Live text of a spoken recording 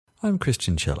I'm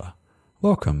Christian Chiller.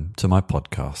 Welcome to my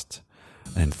podcast,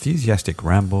 an enthusiastic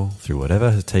ramble through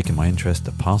whatever has taken my interest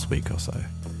the past week or so.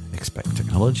 Expect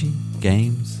technology,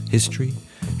 games, history,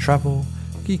 travel,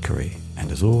 geekery,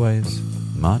 and as always,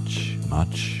 much,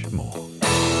 much more.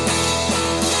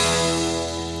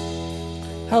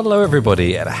 Hello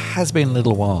everybody, it has been a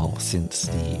little while since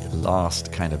the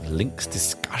last kind of links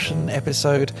discussion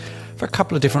episode for a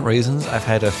couple of different reasons. I've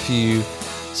had a few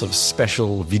sort of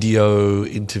special video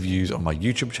interviews on my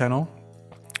YouTube channel,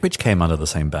 which came under the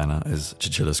same banner as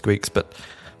Chinchilla Squeaks, but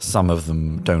some of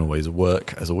them don't always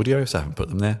work as audio, so I haven't put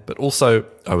them there. But also,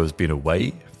 I was been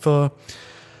away for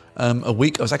a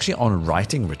week. I was actually on a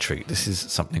writing retreat. This is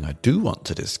something I do want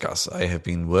to discuss. I have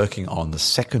been working on the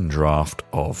second draft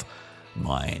of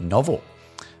my novel,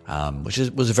 which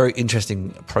was a very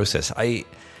interesting process.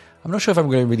 I'm not sure if I'm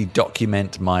going to really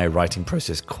document my writing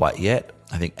process quite yet.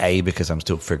 I think A, because I'm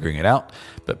still figuring it out,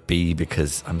 but B,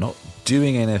 because I'm not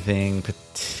doing anything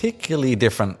particularly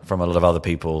different from a lot of other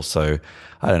people. So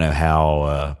I don't know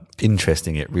how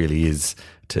interesting it really is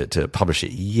to publish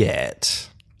it yet.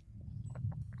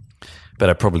 But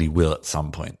I probably will at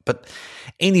some point. But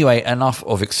anyway, enough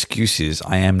of excuses.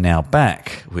 I am now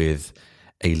back with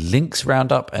a links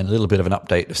roundup and a little bit of an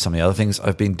update of some of the other things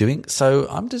I've been doing. So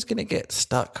I'm just going to get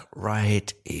stuck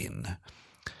right in.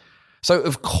 So,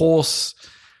 of course,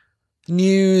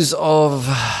 news of,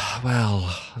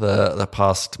 well, the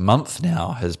past month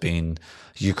now has been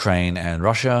Ukraine and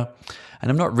Russia. And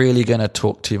I'm not really going to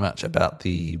talk too much about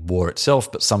the war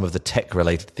itself, but some of the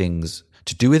tech-related things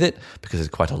to do with it, because there's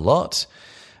quite a lot.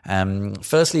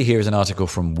 Firstly, here is an article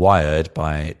from Wired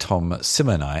by Tom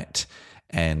Simonite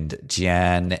and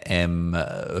Gian M.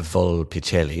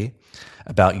 Volpicelli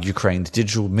about Ukraine's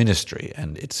digital ministry.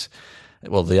 And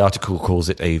the article calls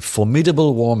it a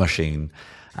formidable war machine.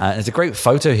 There's a great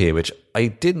photo here, which I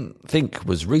didn't think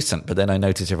was recent, but then I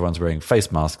noticed everyone's wearing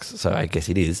face masks, so I guess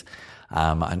it is.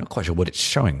 I'm not quite sure what it's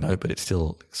showing, though, but it's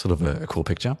still sort of a cool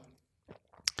picture.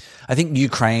 I think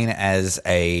Ukraine as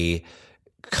a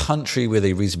country with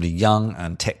a reasonably young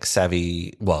and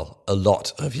tech-savvy, well, a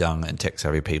lot of young and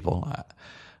tech-savvy people.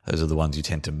 Those are the ones you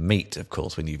tend to meet, of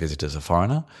course, when you visit as a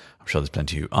foreigner. I'm sure there's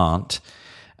plenty who aren't.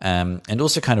 And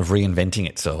also kind of reinventing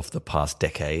itself the past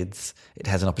decades. It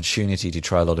has an opportunity to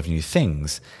try a lot of new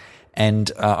things.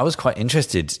 And I was quite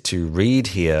interested to read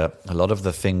here a lot of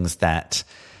the things that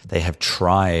they have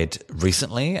tried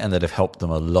recently and that have helped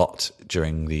them a lot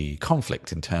during the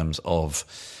conflict in terms of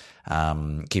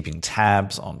keeping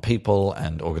tabs on people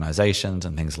and organizations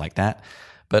and things like that,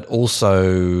 but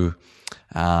also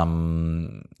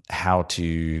how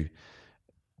to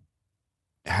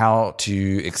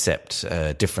accept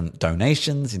different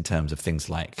donations in terms of things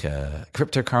like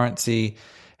cryptocurrency,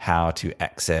 how to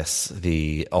access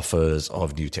the offers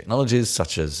of new technologies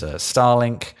such as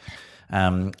Starlink,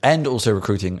 and also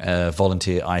recruiting a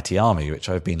volunteer IT army, which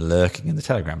I've been lurking in the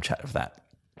Telegram chat of that.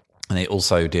 And they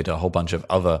also did a whole bunch of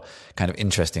other kind of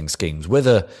interesting schemes.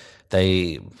 Whether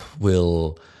they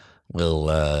will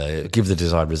give the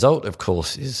desired result, of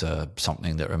course, is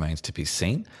something that remains to be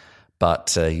seen.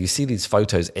 But you see these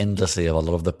photos endlessly of a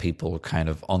lot of the people kind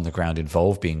of on the ground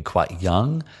involved being quite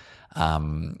young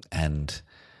and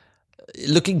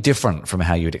looking different from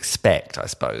how you'd expect, I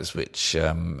suppose, which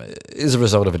is a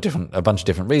result of a bunch of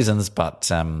different reasons. But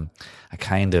I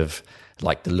kind of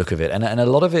like the look of it. And a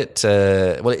lot of it,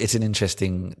 it's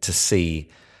interesting to see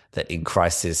that in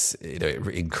crisis,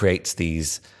 it creates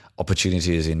these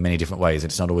opportunities in many different ways.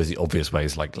 It's not always the obvious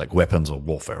ways like weapons or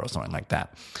warfare or something like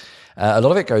that. A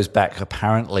lot of it goes back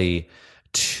apparently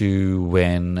to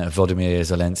when Volodymyr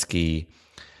Zelensky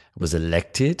was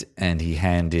elected and he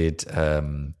handed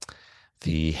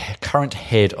the current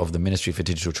head of the Ministry for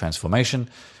Digital Transformation,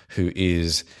 who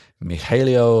is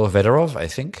Mikhailo Fedorov, I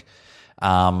think,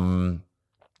 and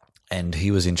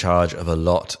he was in charge of a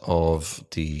lot of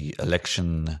the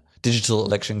digital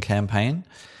election campaign.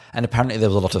 And apparently there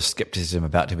was a lot of skepticism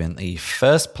about him in the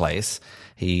first place.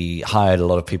 He hired a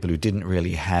lot of people who didn't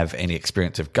really have any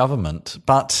experience of government,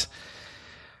 but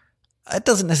it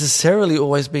doesn't necessarily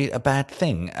always be a bad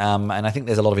thing. And I think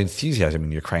there's a lot of enthusiasm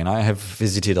in Ukraine. I have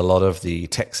visited a lot of the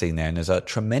tech scene there, and there's a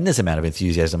tremendous amount of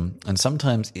enthusiasm. And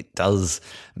sometimes it does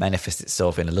manifest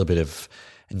itself in a little bit of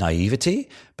naivety.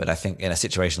 But I think in a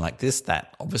situation like this,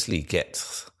 that obviously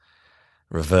gets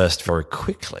reversed very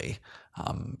quickly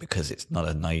because it's not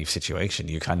a naive situation.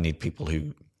 You kind of need people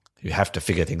who have to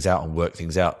figure things out and work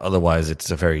things out. Otherwise, it's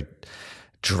a very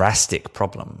drastic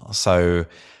problem. So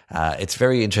it's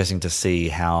very interesting to see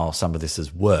how some of this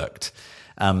has worked.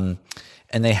 And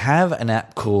they have an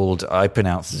app called, I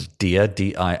pronounce it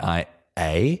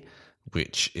DIIA,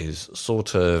 which is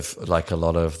sort of like a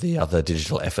lot of the other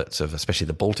digital efforts of especially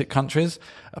the Baltic countries,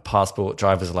 a passport,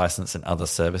 driver's license, and other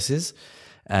services.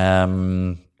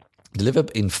 Delivered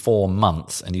in 4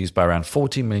 months and used by around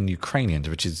 40 million Ukrainians,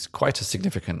 which is quite a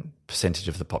significant percentage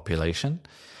of the population.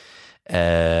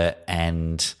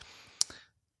 And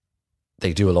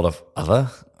they do a lot of other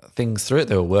things through it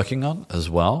they were working on as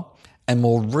well. And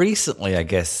more recently, I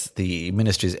guess, the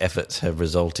ministry's efforts have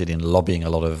resulted in lobbying a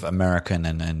lot of American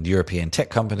and European tech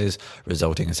companies,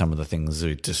 resulting in some of the things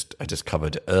I just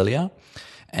covered earlier.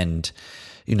 And,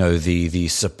 you know, the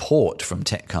support from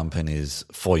tech companies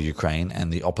for Ukraine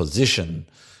and the opposition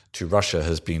to Russia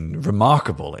has been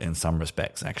remarkable in some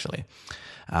respects, actually.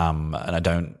 And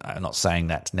I'm not saying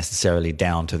that's necessarily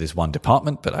down to this one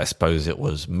department, but I suppose it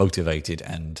was motivated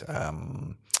and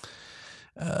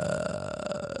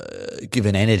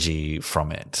given energy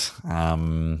from it.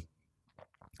 I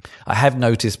have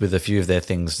noticed with a few of their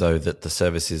things, though, that the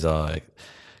services are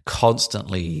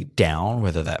constantly down,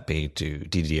 whether that be to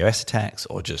DDoS attacks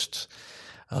or just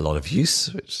a lot of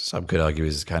use, which some could argue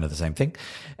is kind of the same thing.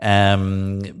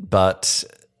 But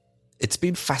it's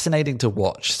been fascinating to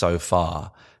watch so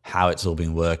far how it's all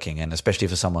been working, and especially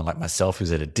for someone like myself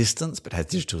who's at a distance but has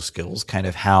digital skills, kind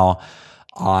of how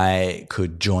I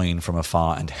could join from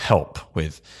afar and help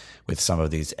with some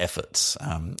of these efforts.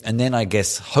 And then I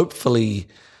guess hopefully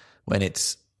when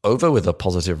it's over with a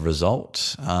positive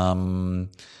result,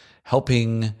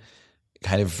 helping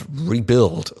kind of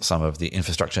rebuild some of the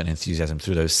infrastructure and enthusiasm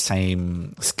through those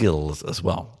same skills as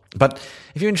well. But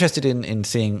if you're interested in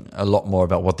seeing a lot more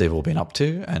about what they've all been up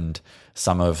to and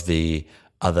some of the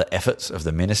other efforts of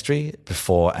the ministry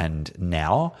before and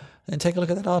now, then take a look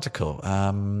at that article.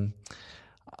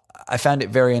 I found it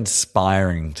very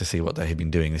inspiring to see what they had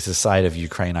been doing. This is a side of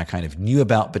Ukraine I kind of knew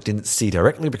about but didn't see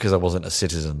directly because I wasn't a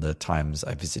citizen the times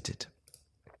I visited.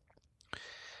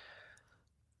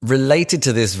 Related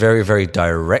to this very, very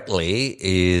directly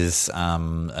is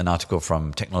an article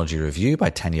from Technology Review by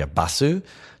Tanya Basu,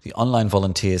 the online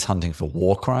volunteers hunting for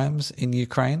war crimes in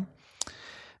Ukraine.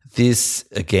 This,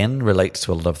 again, relates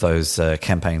to a lot of those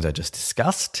campaigns I just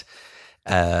discussed.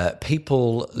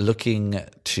 People looking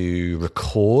to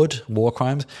record war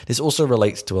crimes. This also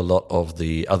relates to a lot of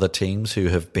the other teams who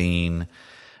have been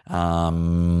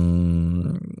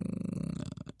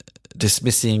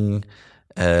dismissing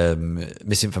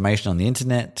misinformation on the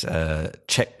internet,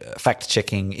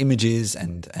 fact-checking images,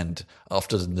 and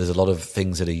often there's a lot of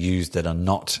things that are used that are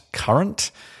not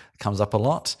current. It comes up a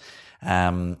lot.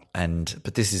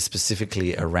 But this is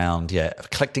specifically around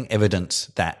collecting evidence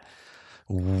that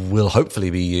will hopefully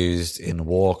be used in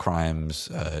war crimes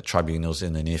tribunals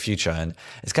in the near future. And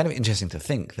it's kind of interesting to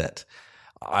think that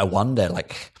I wonder,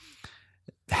 like,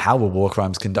 how were war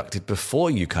crimes conducted before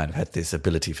you kind of had this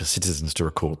ability for citizens to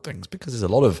record things? Because there's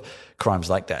a lot of crimes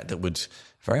like that would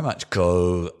very much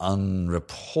go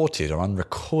unreported or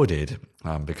unrecorded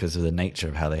because of the nature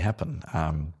of how they happen.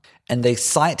 And they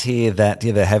cite here that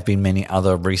there have been many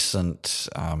other recent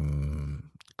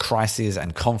crises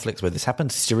and conflicts where this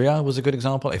happened. Syria was a good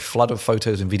example, a flood of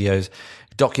photos and videos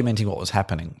documenting what was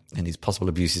happening and these possible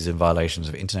abuses and violations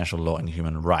of international law and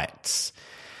human rights.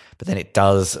 But then it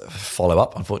does follow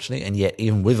up, unfortunately, and yet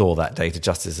even with all that data,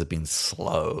 justice has been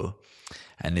slow.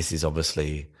 And this is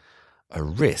obviously a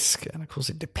risk. And of course,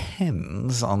 it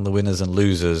depends on the winners and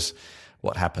losers,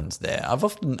 what happens there. I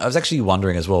was actually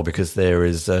wondering as well, because there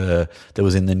was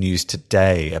in the news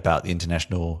today about the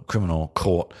International Criminal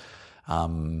Court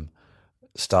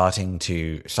starting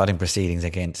proceedings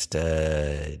against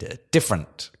a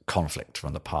different conflict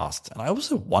from the past. And I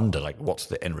also wonder, like, what's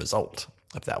the end result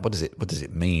of that? What does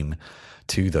it mean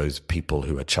to those people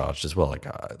who are charged as well? Like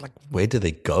where do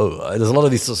they go? There's a lot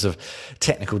of these sorts of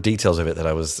technical details of it that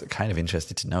I was kind of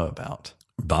interested to know about.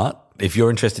 But if you're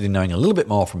interested in knowing a little bit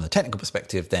more from the technical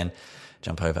perspective, then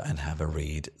jump over and have a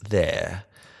read there.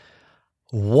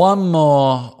 One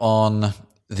more on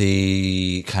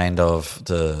the kind of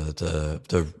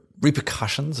the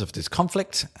repercussions of this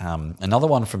conflict. Another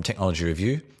one from Technology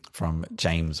Review from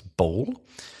James Ball.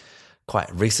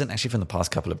 Quite recent, actually from the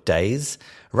past couple of days.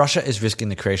 Russia is risking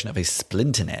the creation of a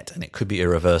splinternet, and it could be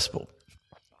irreversible.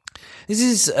 This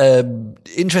is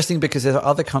interesting because there are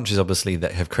other countries, obviously,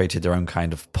 that have created their own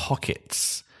kind of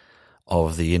pockets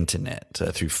of the internet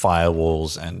through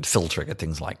firewalls and filtering and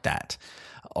things like that.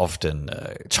 Often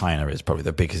China is probably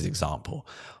the biggest example.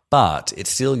 But it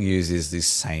still uses these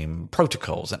same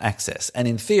protocols and access. And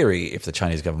in theory, if the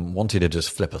Chinese government wanted to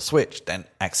just flip a switch, then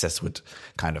access would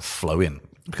kind of flow in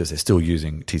because they're still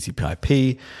using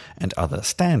TCP/IP and other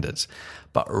standards.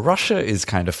 But Russia is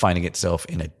kind of finding itself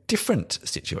in a different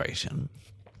situation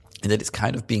in that it's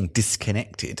kind of being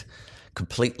disconnected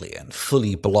completely and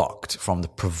fully blocked from the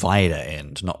provider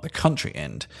end, not the country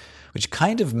end, which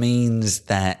kind of means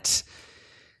that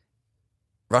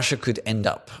Russia could end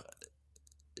up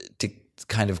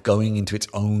kind of going into its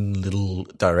own little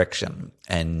direction.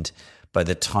 And by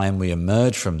the time we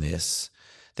emerge from this,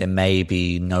 there may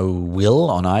be no will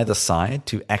on either side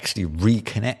to actually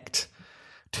reconnect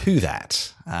to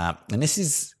that. And this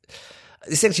is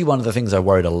actually one of the things I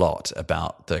worried a lot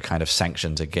about the kind of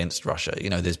sanctions against Russia. You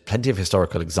know, there's plenty of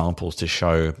historical examples to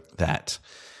show that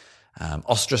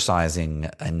ostracizing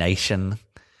a nation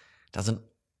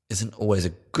isn't always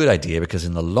a good idea, because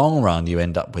in the long run you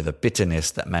end up with a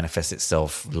bitterness that manifests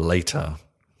itself later.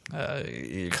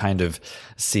 You kind of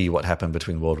see what happened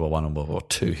between World War I and World War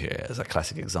II here as a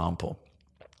classic example.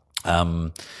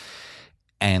 And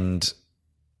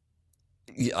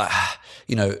you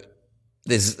know,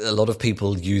 there's a lot of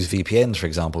people use VPNs, for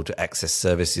example, to access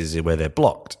services where they're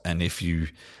blocked. And if you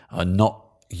are not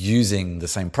using the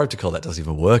same protocol, that doesn't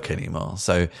even work anymore.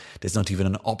 So there's not even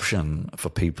an option for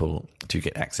people to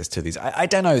get access to these. I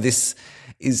don't know. This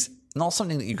is not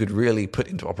something that you could really put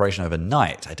into operation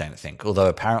overnight, I don't think. Although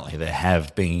apparently there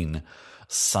have been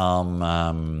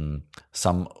some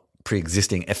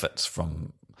pre-existing efforts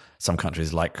from some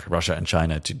countries like Russia and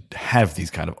China to have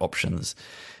these kind of options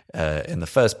in the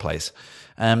first place.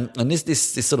 And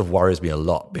this sort of worries me a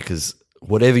lot, because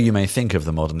whatever you may think of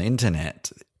the modern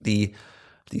internet, the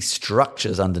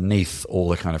structures underneath all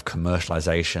the kind of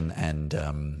commercialization and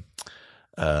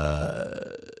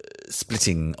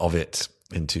splitting of it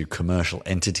into commercial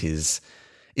entities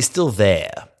is still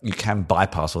there. You can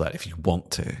bypass all that if you want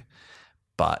to.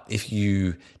 But if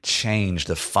you change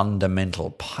the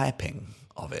fundamental piping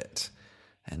of it,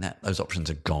 and those options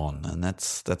are gone, and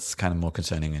that's kind of more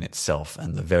concerning in itself.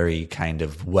 And the very kind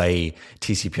of way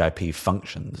TCP/IP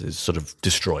functions is sort of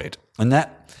destroyed, and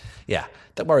that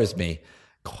worries me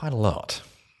quite a lot.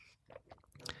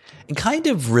 And kind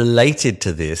of related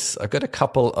to this, I've got a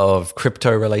couple of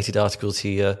crypto-related articles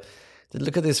here that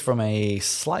look at this from a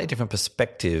slightly different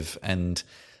perspective and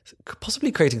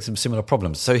possibly creating some similar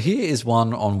problems. So here is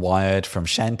one on Wired from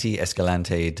Shanti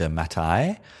Escalante de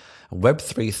Matai.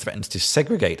 Web3 threatens to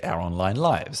segregate our online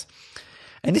lives.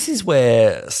 And this is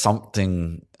this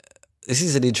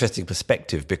is an interesting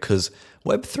perspective, because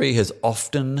Web3 has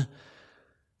often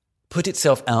put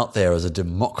itself out there as a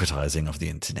democratizing of the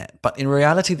internet. But in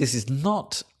reality, this is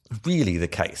not really the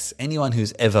case. Anyone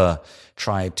who's ever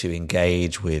tried to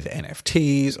engage with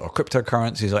NFTs or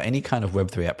cryptocurrencies or any kind of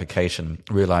Web3 application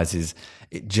realizes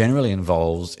it generally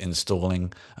involves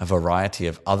installing a variety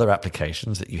of other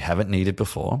applications that you haven't needed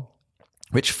before,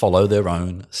 which follow their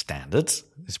own standards.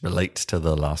 This relates to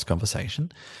the last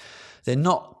conversation. They're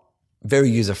not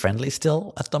very user-friendly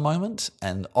still at the moment,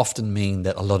 and often mean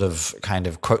that a lot of kind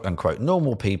of quote-unquote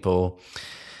normal people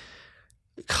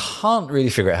can't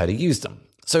really figure out how to use them.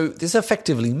 So this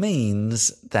effectively means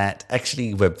that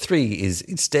actually Web3 is,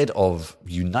 instead of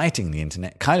uniting the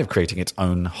internet, kind of creating its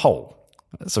own whole.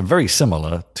 So very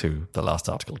similar to the last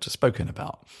article just spoken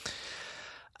about.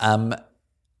 And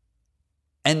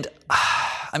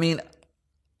I mean,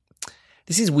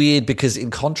 this is weird, because in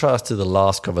contrast to the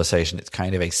last conversation, it's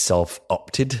kind of a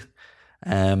self-opted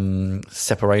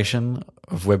separation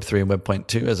of Web3 and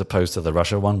Web.2, as opposed to the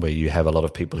Russia one, where you have a lot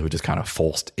of people who are just kind of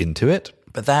forced into it.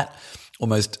 But that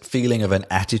almost feeling of an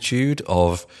attitude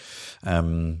of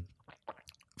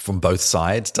from both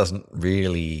sides doesn't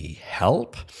really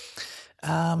help.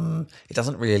 It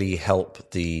doesn't really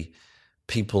help the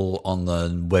people on the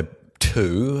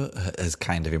Web2 as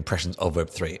kind of impressions of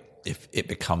Web3 if it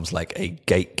becomes like a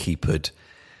gatekeepered,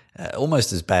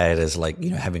 almost as bad as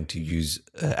having to use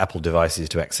Apple devices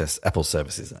to access Apple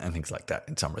services and things like that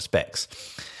in some respects.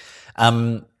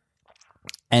 And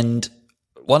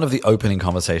one of the opening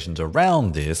conversations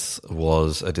around this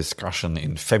was a discussion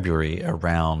in February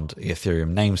around the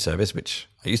Ethereum name service, which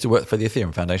I used to work for the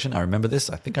Ethereum Foundation. I remember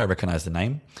this. I think I recognize the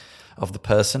name of the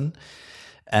person.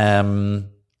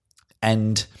 And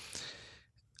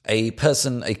a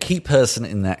key person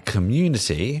in that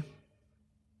community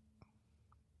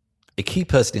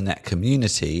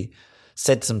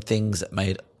said some things that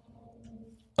made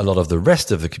a lot of the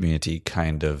rest of the community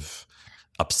kind of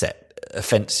upset.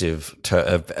 Offensive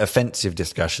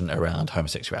discussion around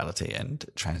homosexuality and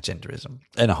transgenderism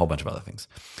and a whole bunch of other things.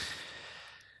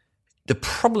 The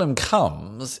problem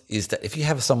is that if you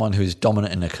have someone who's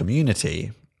dominant in a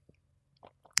community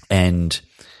and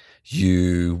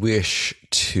you wish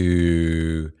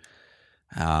to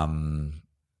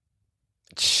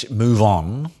move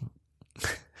on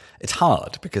it's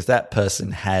hard because that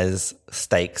person has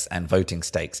stakes and voting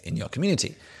stakes in your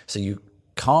community. So you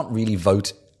can't really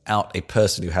vote out a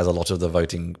person who has a lot of the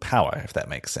voting power, if that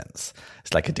makes sense.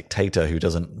 It's like a dictator who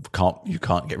you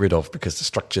can't get rid of because the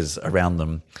structures around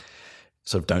them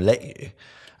sort of don't let you.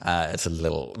 It's a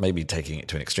little, maybe taking it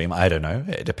to an extreme. I don't know.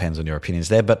 It depends on your opinions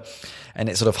there. And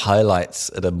it sort of highlights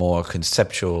at a more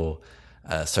conceptual,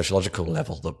 sociological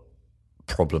level, the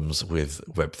problems with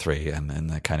Web3 and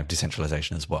the kind of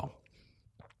decentralization as well.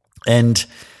 And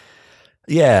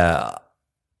yeah,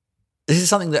 this is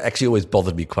something that actually always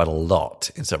bothered me quite a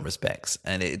lot in some respects,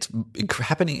 and it's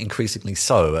happening increasingly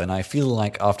so. And I feel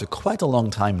like after quite a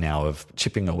long time now of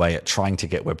chipping away at trying to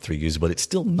get Web3 usable, it's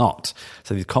still not.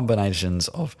 So these combinations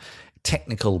of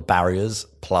technical barriers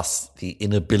plus the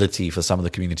inability for some of the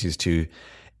communities to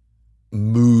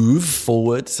move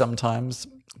forward sometimes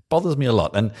bothers me a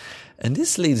lot. And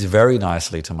this leads very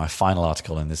nicely to my final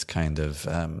article in this kind of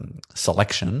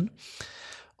selection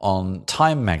on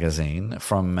Time Magazine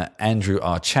from Andrew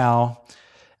R. Chow.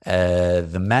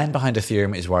 The man behind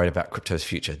Ethereum is worried about crypto's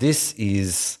future. This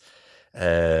is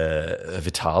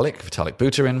Vitalik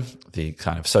Buterin, the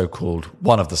kind of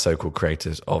one of the so-called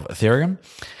creators of Ethereum.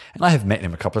 And I have met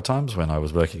him a couple of times when I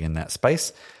was working in that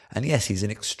space. And yes, he's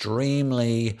an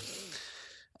extremely,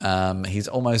 he's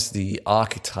almost the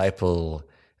archetypal,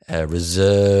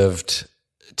 reserved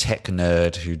tech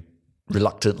nerd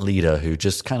reluctant leader who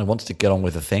just kind of wants to get on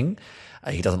with the thing.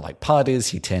 He doesn't like parties.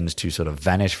 He tends to sort of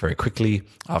vanish very quickly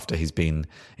after he's been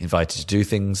invited to do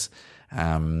things.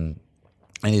 And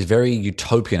he's very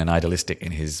utopian and idealistic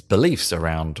in his beliefs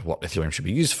around what Ethereum should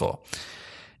be used for,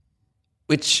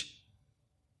 which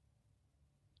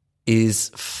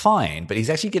is fine, but he's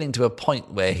actually getting to a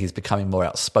point where he's becoming more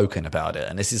outspoken about it.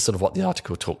 And this is sort of what the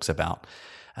article talks about,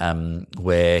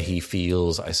 where he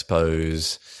feels, I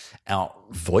suppose,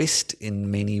 out-voiced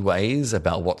in many ways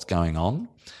about what's going on.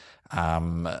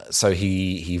 So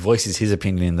he voices his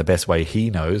opinion in the best way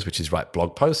he knows, which is write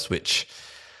blog posts, which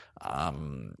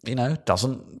doesn't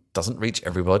reach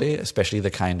everybody, especially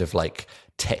the kind of like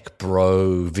tech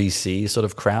bro VC sort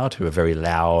of crowd who are very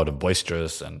loud and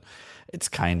boisterous, and it's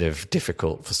kind of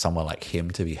difficult for someone like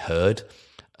him to be heard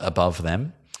above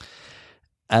them.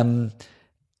 I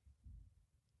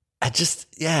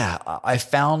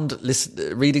found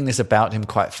reading this about him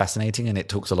quite fascinating, and it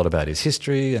talks a lot about his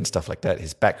history and stuff like that,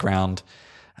 his background,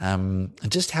 and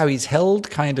just how he's held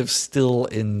kind of still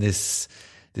in this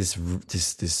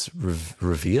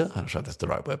revere. I'm not sure if that's the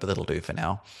right word, but that'll do for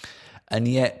now. And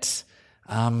yet,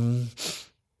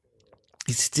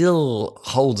 he still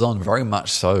holds on very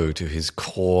much so to his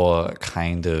core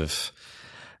kind of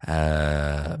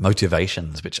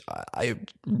motivations, which I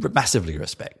massively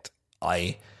respect.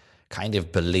 I kind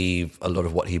of believe a lot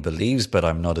of what he believes, but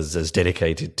I'm not as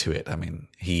dedicated to it. I mean,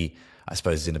 I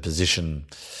suppose, is in a position,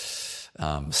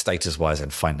 status-wise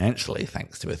and financially,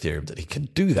 thanks to Ethereum, that he can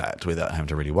do that without having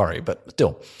to really worry. But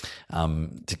still,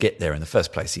 to get there in the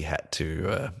first place, he had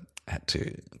to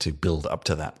build up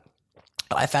to that.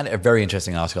 But I found it a very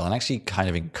interesting article and actually kind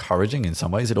of encouraging in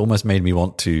some ways. It almost made me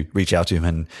want to reach out to him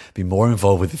and be more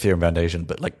involved with the Ethereum Foundation,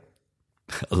 but like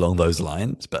along those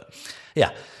lines. But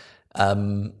yeah.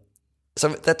 So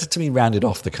that to me rounded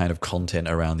off the kind of content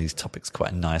around these topics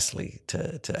quite nicely.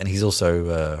 And he's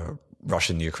also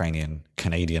Russian, Ukrainian,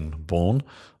 Canadian born,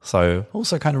 so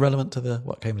also kind of relevant to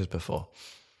what came just before.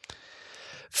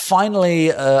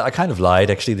 Finally, I kind of lied.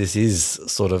 Actually, this is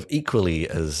sort of equally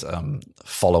as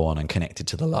follow-on and connected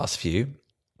to the last few.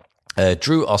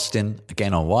 Drew Austin,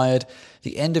 again on Wired,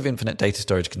 the end of infinite data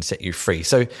storage can set you free.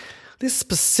 So this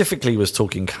specifically was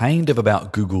talking kind of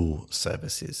about Google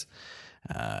services.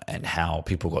 And how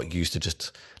people got used to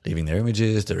just leaving their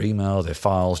images, their email, their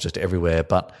files just everywhere.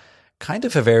 But kind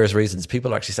of for various reasons,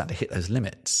 people are actually starting to hit those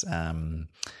limits. And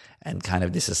kind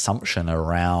of this assumption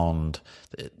around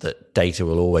that data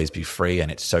will always be free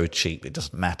and it's so cheap it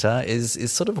doesn't matter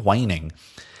is sort of waning.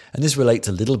 And this relates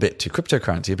a little bit to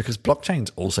cryptocurrency because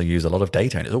blockchains also use a lot of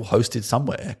data and it's all hosted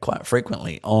somewhere quite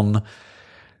frequently on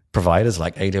providers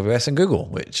like AWS and Google,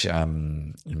 which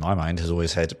in my mind has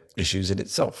always had issues in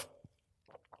itself.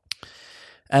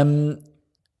 And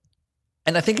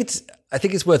I think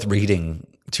it's worth reading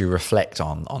to reflect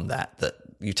on that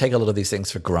you take a lot of these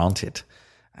things for granted,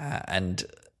 and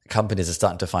companies are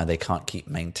starting to find they can't keep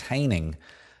maintaining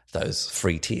those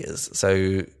free tiers.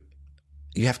 So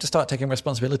you have to start taking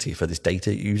responsibility for this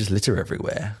data you just litter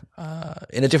everywhere,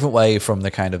 in a different way from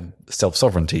the kind of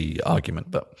self-sovereignty argument.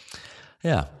 But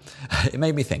yeah, it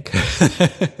made me think.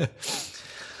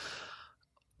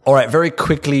 All right, very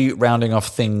quickly rounding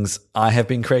off things I have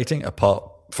been creating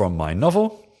apart from my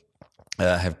novel.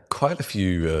 I have quite a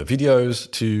few videos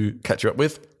to catch you up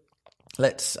with.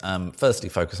 Let's firstly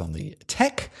focus on the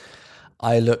tech.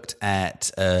 I looked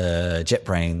at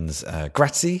JetBrains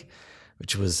Grazie,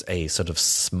 which was a sort of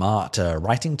smart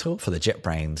writing tool for the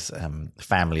JetBrains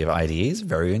family of IDEs.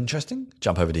 Very interesting.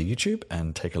 Jump over to YouTube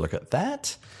and take a look at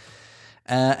that.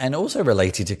 And also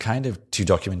related to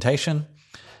documentation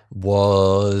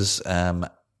was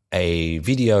a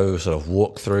video sort of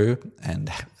walkthrough and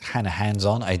kind of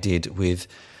hands-on I did with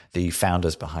the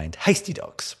founders behind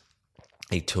HastyDocs,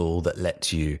 a tool that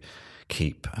lets you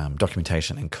keep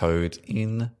documentation and code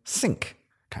in sync,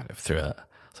 kind of through a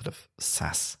sort of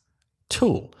SaaS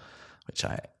tool, which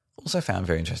I also found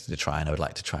very interesting to try, and I would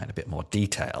like to try in a bit more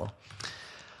detail.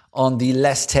 On the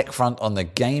less tech front, on the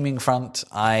gaming front,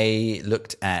 I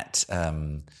looked at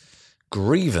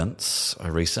Grievance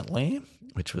recently,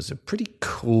 which was a pretty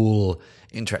cool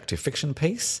interactive fiction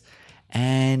piece.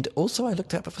 And also I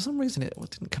looked at, but for some reason it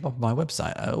didn't come up on my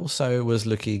website, I also was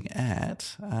looking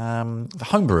at the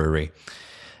Homebrewery,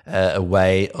 a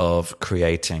way of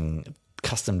creating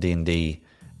custom D&D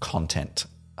content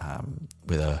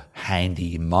with a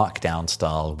handy markdown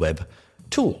style web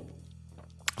tool.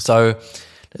 So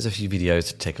there's a few videos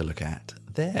to take a look at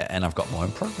there, and I've got more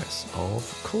in progress,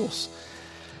 of course.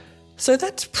 So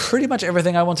that's pretty much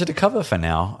everything I wanted to cover for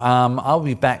now. I'll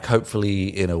be back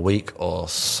hopefully in a week or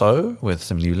so with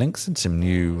some new links and some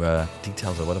new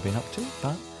details of what I've been up to.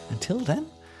 But until then,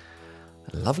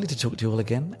 lovely to talk to you all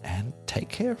again, and take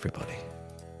care, everybody.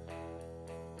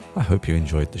 I hope you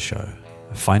enjoyed the show.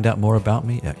 Find out more about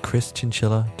me at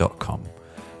chrischinchilla.com,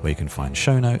 where you can find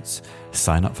show notes,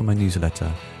 sign up for my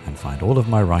newsletter, and find all of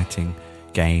my writing,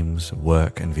 games,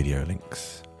 work, and video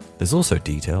links. There's also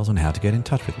details on how to get in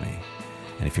touch with me.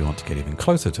 And if you want to get even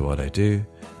closer to what I do,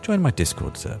 join my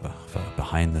Discord server for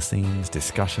behind-the-scenes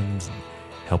discussions and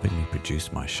helping me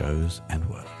produce my shows and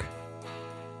work.